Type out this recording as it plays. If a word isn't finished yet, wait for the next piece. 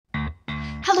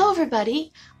Hello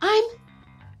everybody, I'm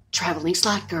Traveling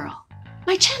Slot Girl.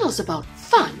 My channel is about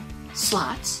fun,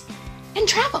 slots, and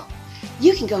travel.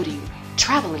 You can go to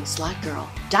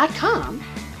travelingslotgirl.com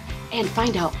and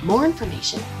find out more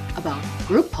information about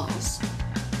group pulls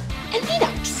and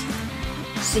meetups.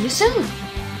 See you soon.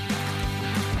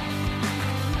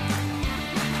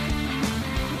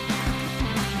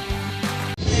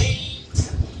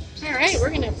 Alright,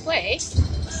 we're going to play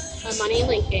a money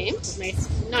link game.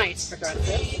 Nice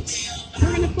progressive.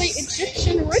 We're going to play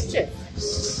Egyptian Riches.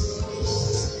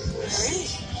 Alright.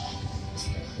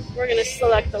 We're going to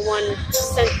select the 1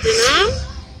 cent denom.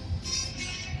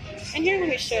 And here, let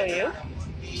me show you.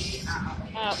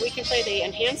 We can play the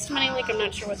enhanced money link. I'm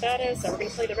not sure what that is. So we're going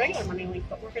to play the regular money link,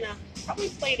 but we're going to probably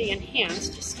play the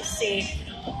enhanced just to see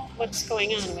what's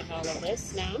going on with all of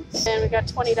this now. And we got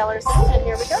 $20 in, and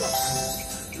here we go.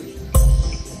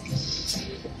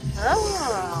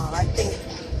 Oh, I think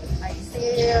I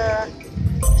see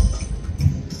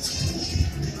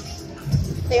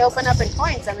they open up in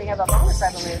points and we have a bonus,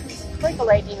 I believe. Like a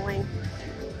lightning link.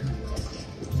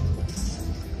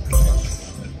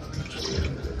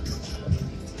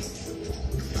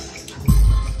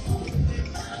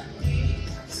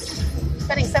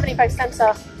 Spending 75 cents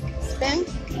a spin.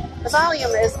 The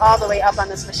volume is all the way up on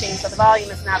this machine, so the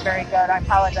volume is not very good. I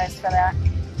apologize for that.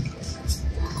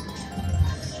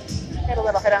 Get a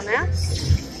little hit on that.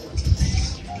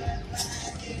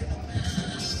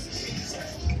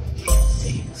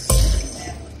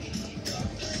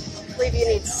 I believe you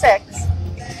need 6.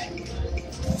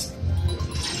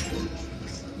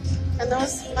 And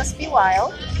those must be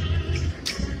wild.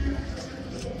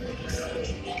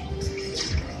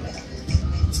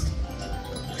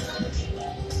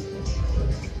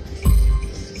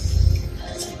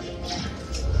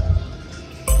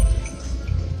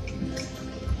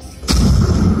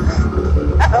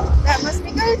 That must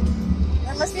be good.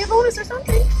 That must be a bonus or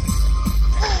something.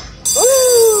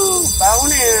 Ooh,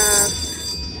 bonus.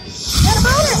 Got a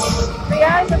bonus. 3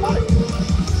 eyes, a bonus.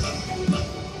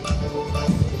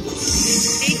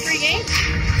 8 free games.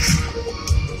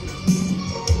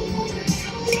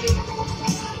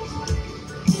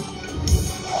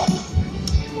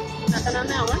 Nothing on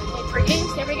that one. 8 free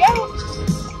games. Here we go.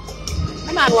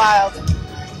 Come on, Wild.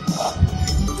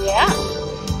 Yeah.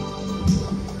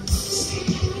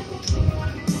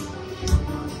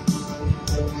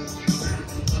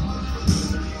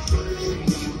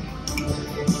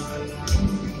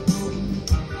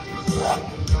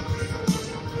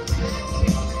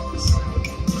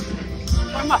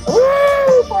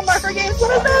 Ooh, 4 more for games.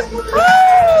 What is that?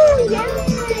 Oh, yay!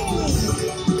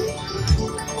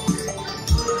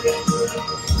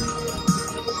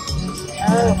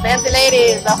 Oh, fancy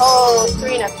ladies. The whole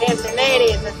screen of fancy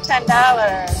ladies is $10.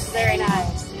 Very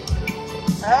nice.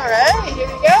 All right, here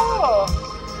we go.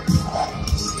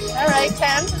 All right,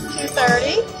 10 is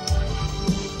 $2.30.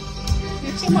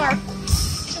 Do 2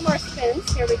 more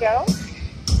spins. Here we go.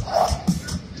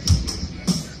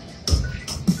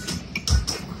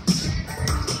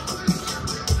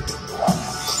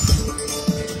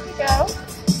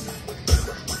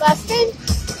 Last spin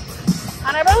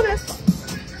on our bonus.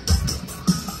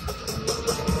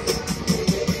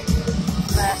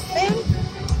 Last spin.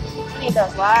 We need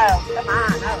those wilds. Come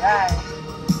on. All right.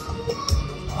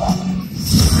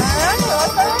 That's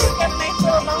all right. Got a nice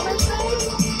little bonus thing.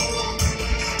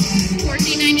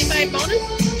 $14.95 bonus.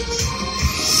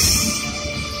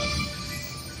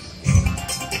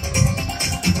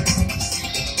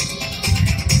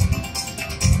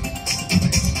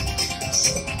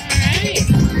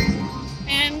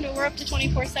 We're up to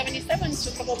 $24.77,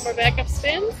 so a couple more backup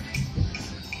spins.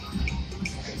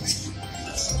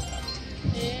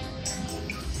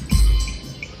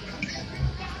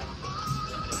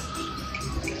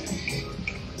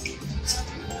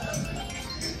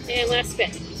 And last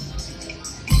spin.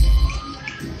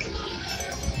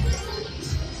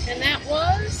 And that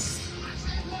was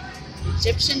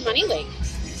Egyptian Money Link.